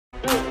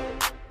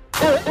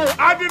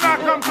did I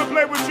come to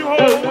play with you,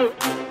 hoes?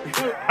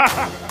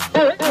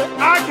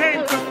 I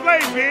came to play,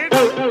 bitch.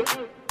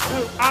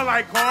 I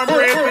like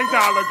cornbread and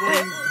collard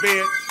greens,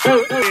 bitch.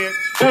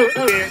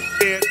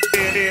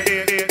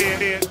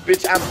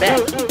 Bitch, I'm back.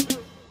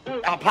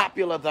 I'm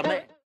popular the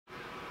man.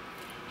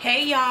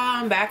 Hey y'all,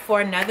 I'm back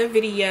for another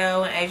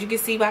video. As you can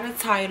see by the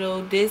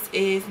title, this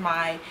is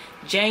my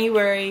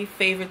January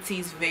favorites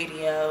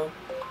video.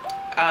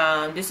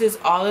 This is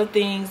all the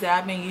things that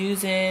I've been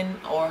using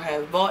or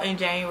have bought in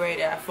January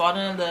that I've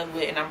fallen in love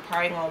with, and I'm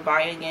probably gonna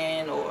buy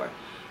again or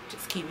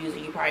just keep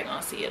using. You probably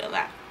gonna see it a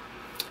lot.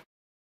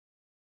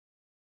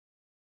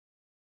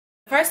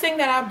 First thing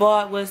that I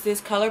bought was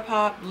this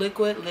ColourPop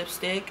liquid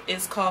lipstick.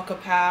 It's called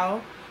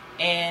Kapow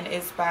and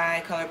it's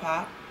by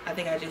ColourPop. I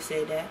think I just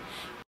said that.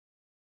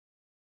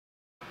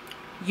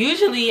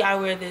 Usually I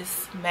wear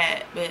this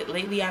matte, but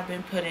lately I've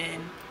been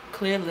putting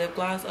clear lip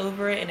gloss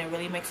over it and it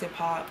really makes it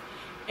pop,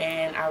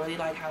 and I really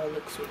like how it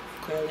looks with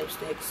clear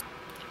lipsticks.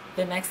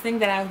 The next thing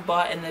that I've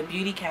bought in the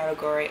beauty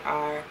category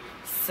are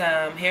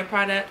some hair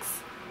products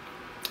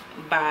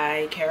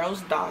by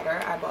Carol's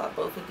Daughter. I bought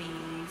both of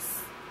these.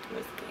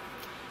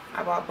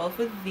 I bought both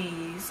of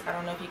these. I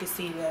don't know if you can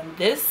see them.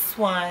 This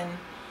one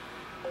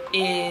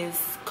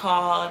is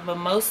called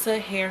Mimosa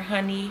Hair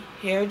Honey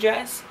Hair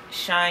Dress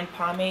Shine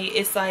Pomade.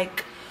 It's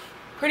like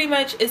pretty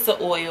much it's an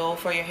oil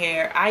for your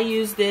hair. I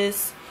use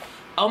this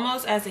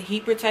almost as a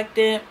heat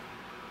protectant.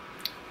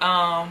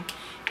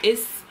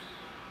 It's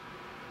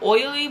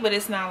oily, but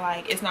it's not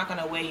like, it's not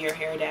gonna weigh your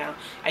hair down.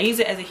 I use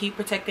it as a heat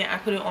protectant. I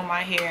put it on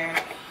my hair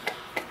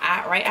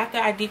right after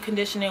I deep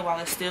condition it while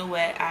it's still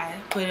wet. I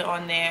put it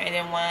on there, and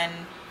then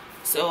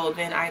so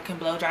then I can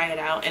blow dry it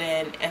out, and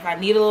then if I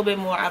need a little bit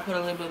more, I put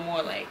a little bit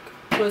more like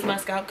towards my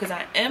scalp, because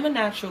I am a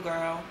natural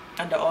girl.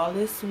 Under all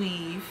this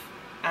weave,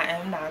 I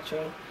am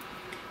natural.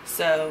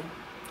 So,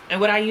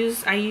 and what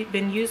I've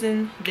been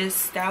using this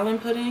styling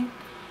pudding.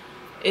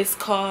 It's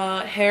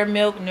called Hair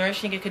Milk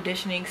Nourishing and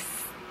Conditioning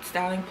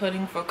Styling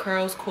Pudding for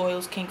curls,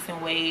 coils, kinks,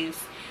 and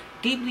waves.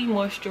 Deeply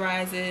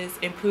moisturizes,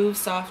 improves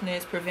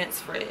softness, prevents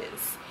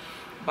frizz.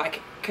 By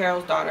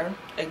Carol's Daughter.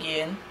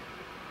 Again,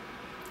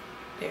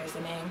 there's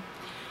the name.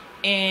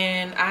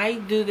 And I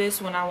do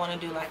this when I want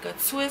to do like a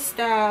twist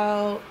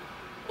out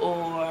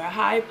or a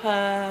high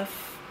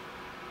puff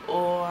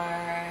or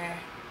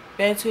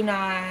bantu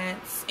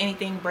knots,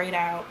 anything braid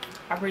out.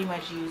 I pretty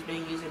much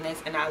been using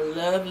this, and I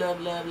love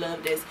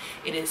this.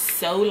 It is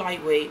so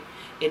lightweight.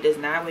 It does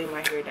not weigh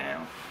my hair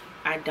down.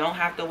 I don't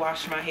have to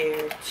wash my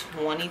hair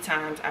 20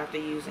 times after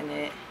using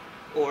it,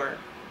 or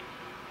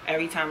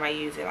every time I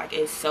use it. Like,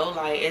 it's so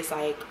light. It's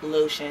like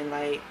lotion.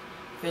 Like,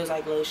 feels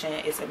like lotion.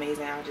 It's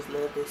amazing. I just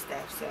love this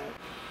stuff. So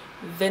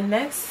the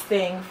next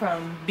thing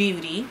from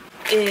beauty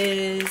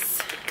is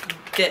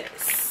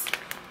this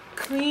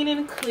Clean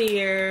and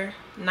Clear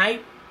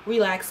Night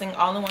Relaxing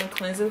All-in-One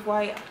Cleanser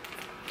White.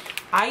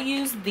 I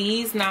use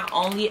these not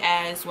only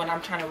as when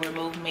I'm trying to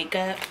remove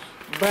makeup,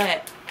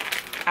 but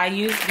I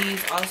use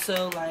these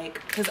also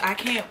like because I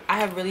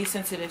have really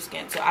sensitive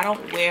skin, so I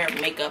don't wear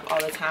makeup all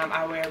the time.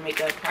 I wear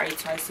makeup probably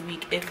twice a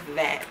week, if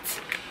that.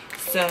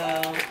 So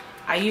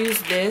I use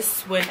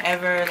this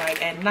whenever,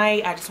 like at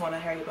night, I just want to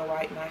hurry up and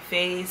wipe my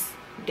face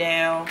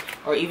down,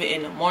 or even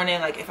in the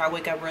morning, like if I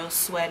wake up real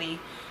sweaty,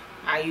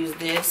 I use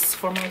this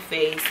for my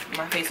face.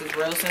 My face is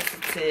real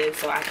sensitive,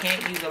 so I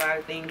can't use a lot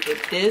of things, but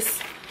this,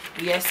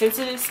 if you have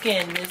sensitive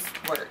skin, this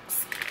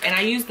works. And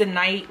I use the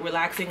night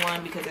relaxing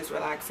one because it's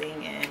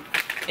relaxing, and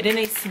then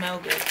they smell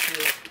good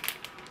too.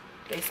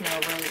 They smell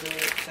really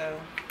good, so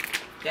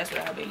that's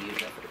what I've been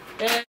using for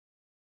that.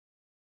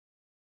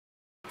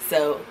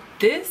 So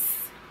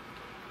this,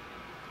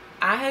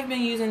 I have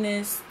been using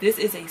this. This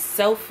is a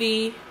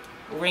selfie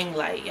ring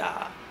light,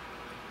 y'all.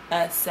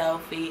 A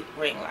selfie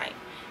ring light.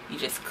 You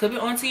just clip it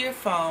onto your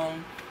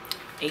phone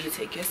and you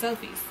take your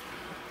selfies.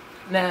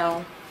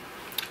 Now,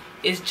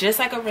 it's just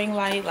like a ring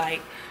light,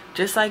 like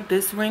just like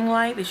this ring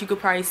light that you could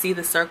probably see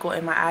the circle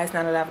in my eyes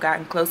now that I've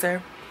gotten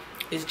closer.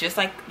 It's just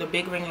like the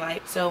big ring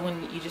light. So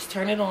when you just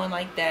turn it on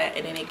like that,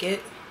 and then it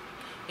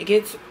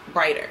gets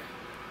brighter.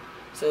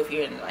 So if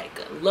you're in like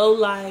a low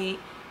light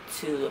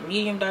to a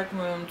medium dark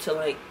room to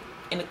like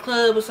in a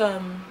club or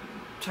something,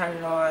 turn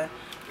it on.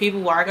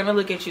 People are gonna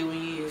look at you when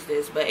you use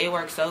this, but it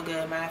works so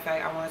good. Matter of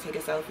fact, I want to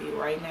take a selfie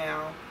right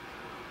now.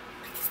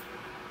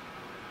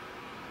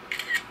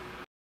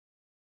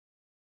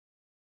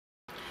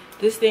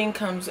 This thing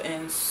comes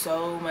in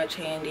so much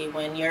handy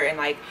when you're in,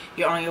 like,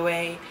 you're on your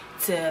way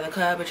to the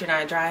club but you're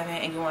not driving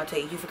and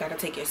you forgot to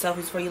take your selfies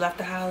before you left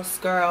the house.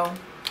 Girl,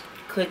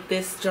 click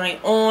this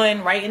joint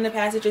on right in the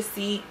passenger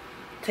seat,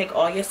 take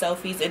all your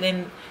selfies, and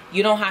then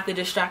you don't have to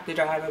distract the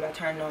driver by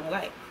turning on the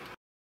light.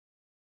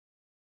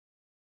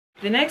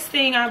 The next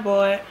thing I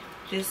bought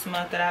this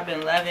month that I've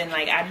been loving,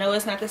 like, I know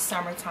it's not the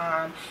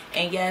summertime,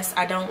 and yes,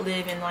 I don't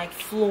live in like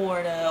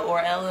Florida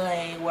or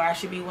LA where I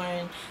should be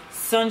wearing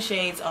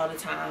sunshades all the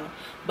time,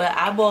 but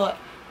I bought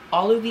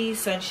all of these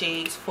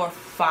sunshades for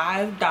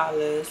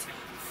 $5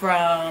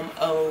 from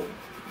a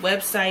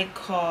website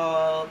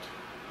called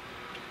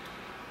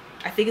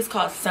I think it's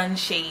called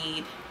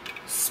Sunshade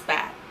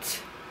Spat.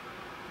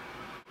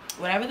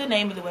 Whatever the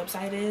name of the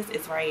website is,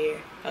 it's right here.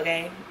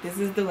 Okay, this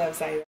is the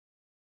website.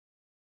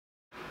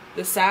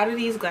 The side of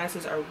these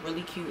glasses are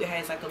really cute. It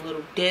has like a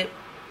little dip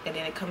and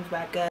then it comes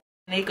back up.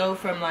 And they go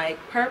from like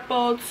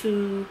purple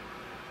to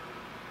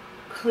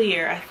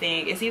clear. I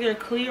think it's either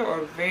clear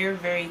or very,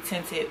 very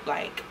tinted,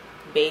 like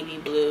baby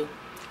blue.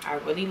 I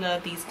really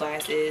love these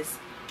glasses.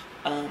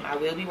 I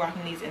will be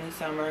rocking these in the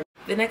summer.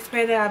 The next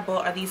pair that I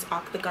bought are these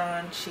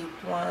octagon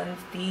shaped ones.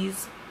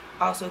 These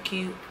also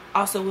cute.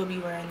 Also will be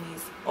wearing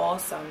these all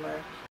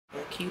summer.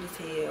 They're cute as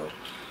hell.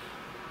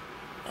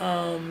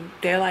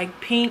 They're like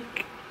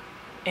pink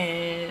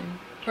and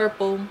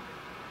purple,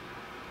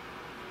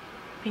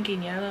 pink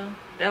and yellow.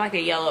 They're like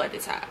a yellow at the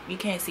top. You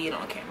can't see it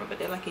on camera, but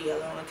they're like a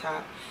yellow on the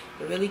top.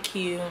 They're really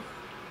cute.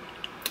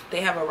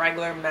 They have a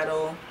regular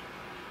metal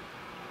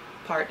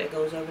part that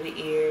goes over the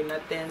ear.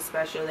 Nothing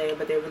special there,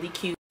 but they're really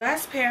cute.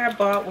 Last pair I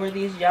bought were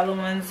these yellow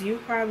ones.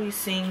 You've probably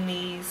seen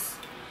these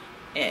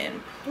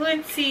in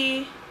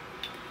plenty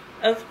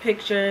of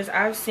pictures.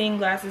 I've seen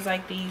glasses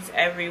like these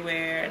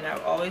everywhere and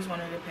I've always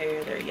wanted a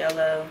pair. They're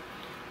yellow.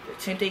 They're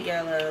tinted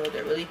yellow.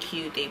 They're really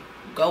cute. They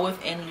go with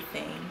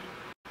anything.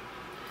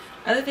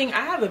 Other thing,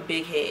 I have a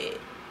big head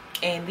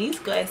and these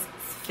glasses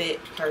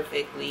fit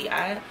perfectly.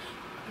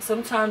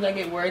 Sometimes I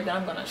get worried that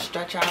I'm gonna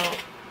stretch out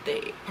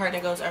the part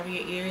that goes over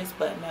your ears,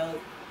 but no,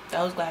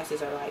 those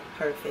glasses are like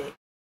perfect.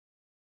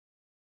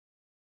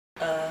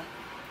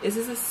 This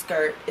is a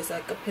skirt. It's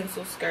like a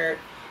pencil skirt.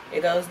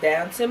 It goes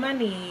down to my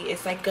knee.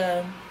 It's like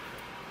a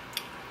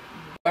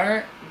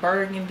burnt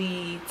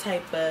burgundy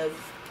type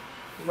of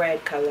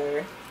red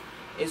color.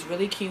 It's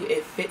really cute.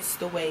 It fits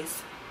the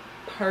waist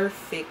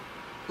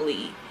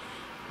perfectly.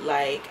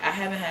 Like, I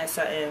haven't had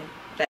something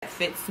that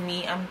fits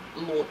me. I'm a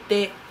little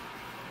thick,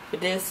 but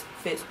this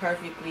fits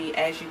perfectly.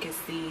 As you can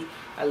see,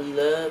 I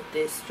love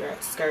this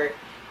dress skirt.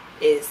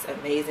 It's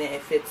amazing.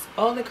 It fits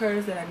all the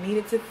curves that I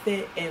needed to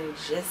fit and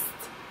just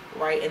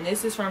right. And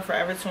this is from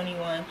Forever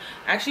 21. I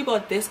actually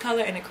bought this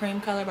color and a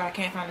cream color, but I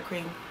can't find the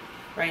cream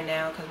right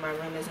now because my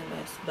room is a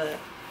mess. But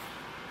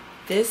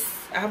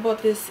this, I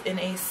bought this in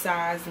a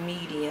size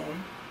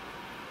medium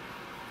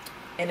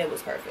and it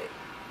was perfect.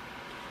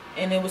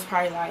 And it was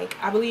probably like,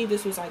 I believe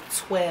this was like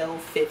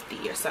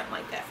 $12.50 or something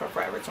like that for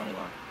Forever 21.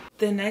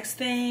 The next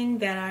thing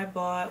that I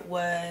bought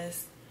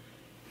was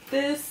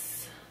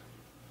this.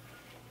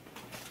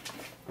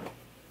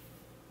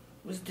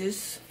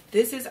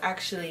 This is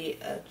actually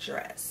a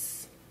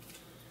dress.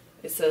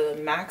 It's a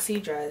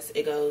maxi dress.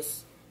 It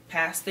goes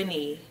past the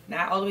knee,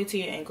 not all the way to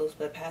your ankles,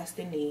 but past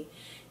the knee.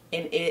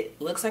 And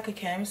it looks like a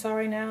camisole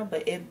right now,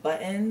 but it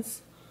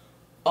buttons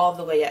all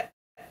the way up.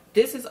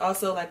 This is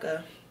also like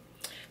a,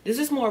 this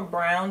is more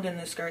brown than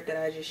the skirt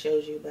that I just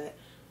showed you, but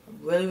I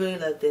really, really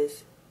love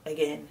this.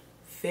 Again,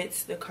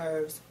 fits the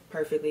curves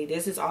perfectly.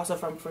 This is also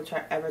from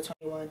Forever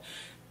 21.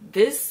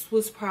 This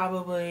was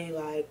probably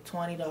like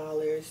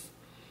 $20.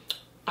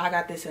 I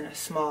got this in a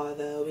small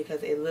though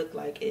because it looked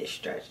like it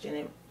stretched in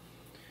it,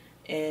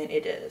 and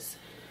it does.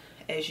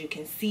 As you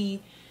can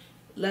see,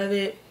 love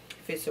it.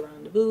 Fits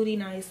around the booty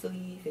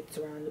nicely, fits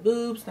around the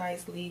boobs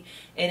nicely,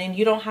 and then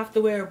you don't have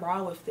to wear a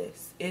bra with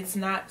this. It's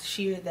not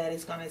sheer that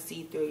it's gonna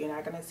see through. You're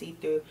not gonna see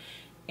through,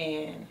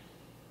 and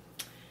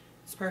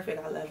it's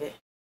perfect. I love it.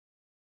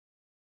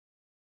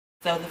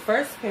 So the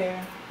first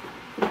pair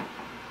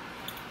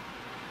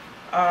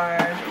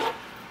are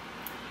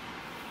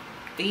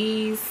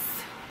these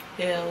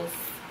heels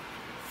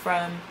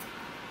from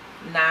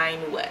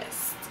Nine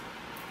West.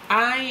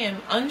 I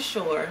am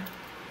unsure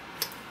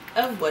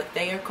of what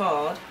they are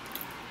called,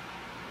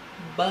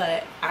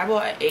 but I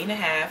bought an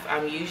 8.5.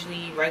 I'm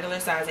usually regular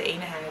size at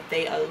 8.5.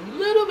 They a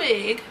little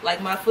big,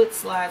 like my foot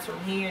slides from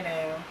here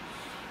now.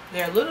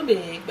 They're a little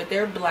big, but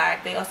they're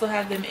black. They also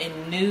have them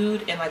in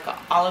nude and like an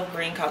olive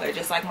green color,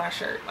 just like my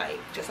shirt, like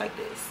just like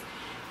this.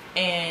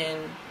 And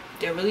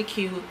they're really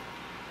cute.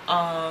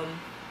 A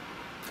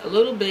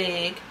little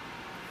big,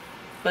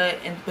 but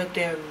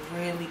they're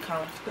really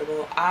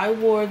comfortable. I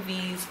wore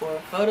these for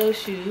a photo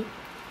shoot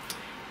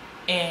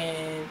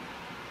and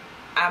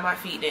my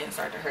feet didn't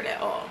start to hurt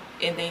at all.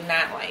 And they're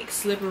not like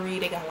slippery.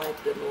 They got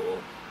like the little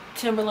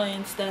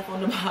Timberland stuff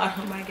on the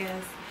bottom, I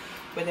guess.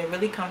 But they're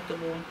really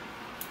comfortable.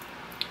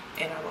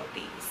 And I bought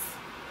these.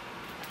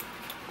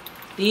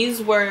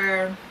 These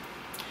were,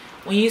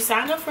 when you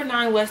sign up for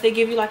Nine West, they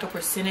give you like a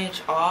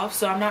percentage off.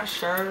 So I'm not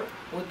sure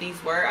what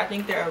these were. I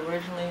think they're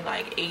originally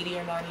like $80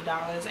 or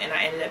 $90 and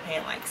I ended up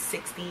paying like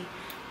 $60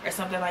 or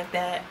something like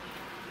that.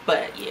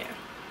 But yeah,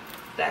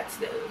 that's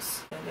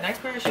those. The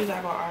next pair of shoes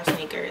I bought are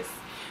sneakers.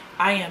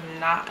 I am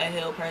not a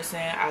heel person.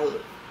 I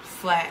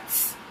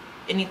flats,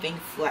 anything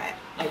flat,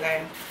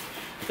 okay?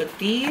 But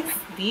these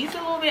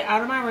are a little bit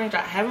out of my range.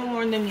 I haven't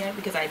worn them yet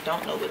because I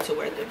don't know what to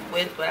wear them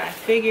with, but I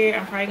figure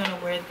I'm probably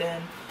gonna wear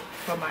them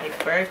for my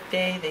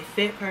birthday. They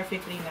fit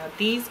perfectly. Now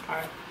these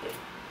are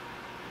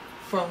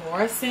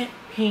fluorescent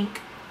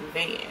pink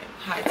Van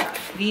high tops.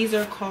 These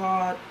are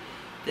called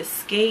the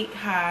Skate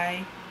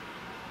High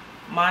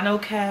Mono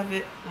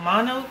Canvas,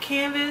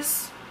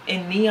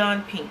 in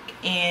neon pink,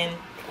 and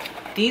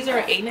these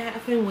are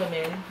 8.5 in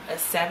women, a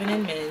 7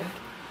 in men.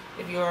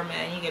 If you're a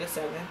man, you get a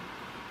 7.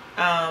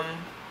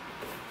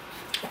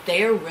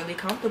 They are really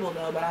comfortable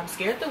though, but I'm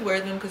scared to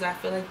wear them because I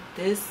feel like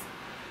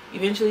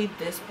eventually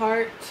this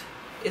part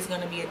is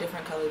going to be a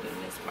different color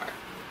than this part,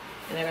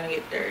 and they're going to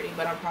get dirty.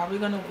 But I'm probably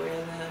going to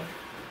wear them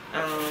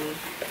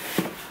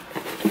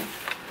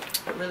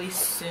really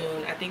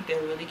soon. I think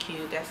they're really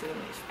cute.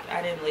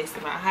 I didn't lace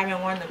them out. I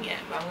haven't worn them yet,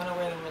 but I'm going to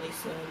wear them really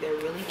soon. They're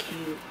really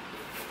cute,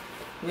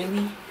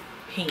 really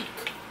pink.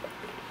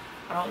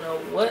 I don't know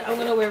what I'm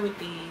going to wear with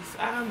these.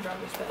 I'm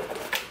dropping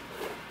stuff.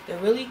 They're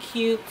really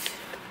cute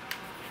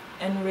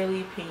and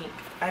really pink.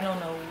 I don't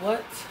know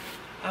what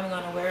I'm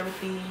going to wear with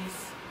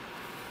these,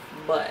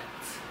 but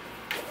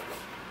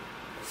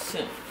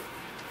soon.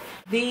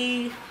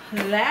 The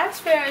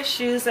last pair of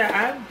shoes that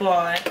I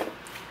bought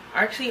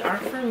actually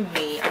aren't for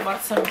me. I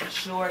bought some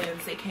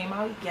Jordans. They came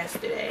out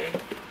yesterday.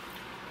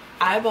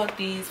 I bought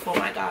these for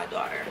my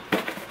goddaughter.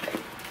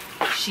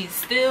 She's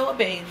still a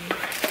baby.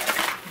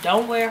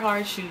 Don't wear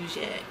hard shoes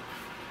yet,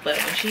 but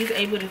when she's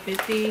able to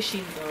fit these,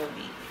 she's gonna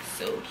be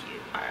so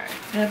cute. All right,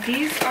 now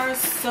these are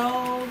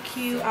so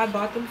cute. I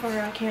bought them for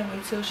her. I can't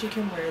wait till she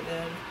can wear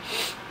them.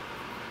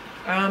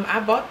 I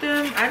bought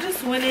them. I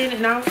just went in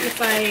and I was just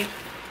like,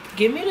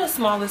 give me the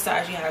smallest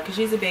size you have, because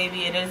she's a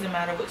baby. It doesn't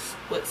matter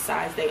what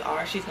size they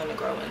are, she's gonna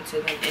grow into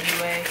them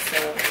anyway. So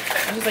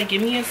I was just like,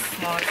 give me a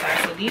small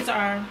size. So these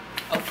are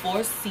a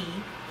 4C,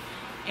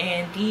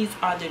 and these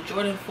are the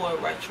Jordan 4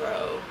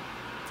 Retro.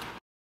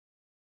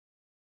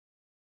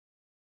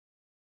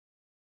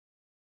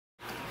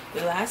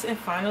 The last and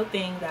final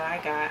thing that I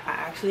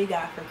actually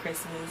got for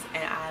Christmas,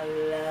 and I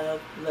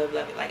love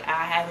it. Like,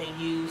 I haven't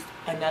used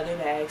another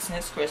bag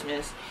since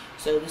Christmas,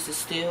 so this is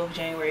still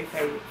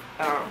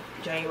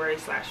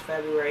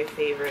January/February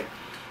favorite,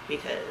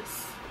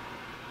 because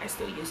I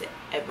still use it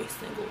every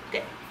single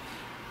day.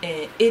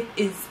 And it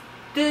is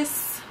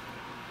this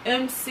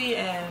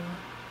MCM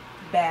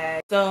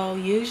bag. So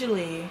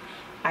usually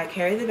I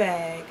carry the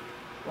bag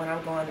when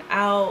I'm going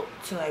out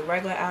to like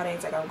regular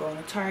outings, like I'm going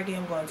to Target,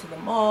 I'm going to the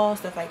mall,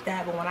 stuff like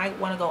that. But when I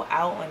want to go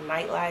out on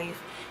nightlife,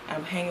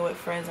 I'm hanging with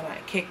friends, I'm at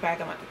a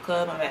kickback, I'm at the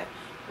club, I'm at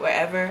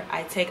wherever,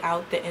 I take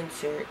out the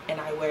insert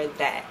and I wear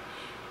that.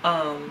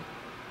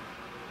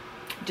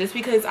 Just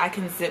because I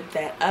can zip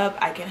that up,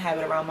 I can have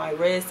it around my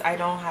wrist. I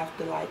don't have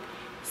to like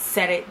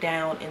set it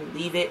down and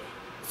leave it.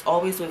 It's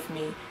always with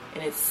me,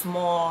 and it's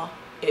small,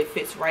 it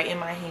fits right in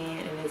my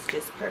hand, and it's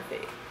just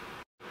perfect.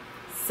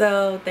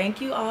 So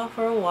thank you all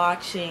for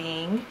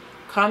watching.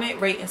 Comment,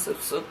 rate, and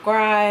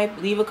subscribe.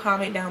 Leave a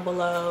comment down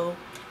below.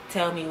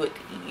 Tell me what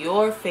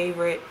your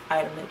favorite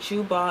item that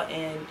you bought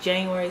in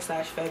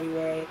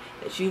January/February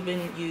that you've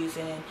been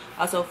using.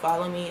 Also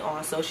follow me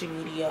on social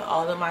media.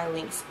 All of my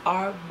links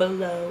are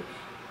below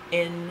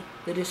in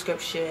the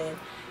description.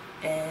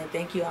 And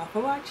thank you all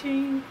for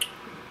watching.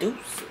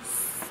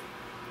 Deuces.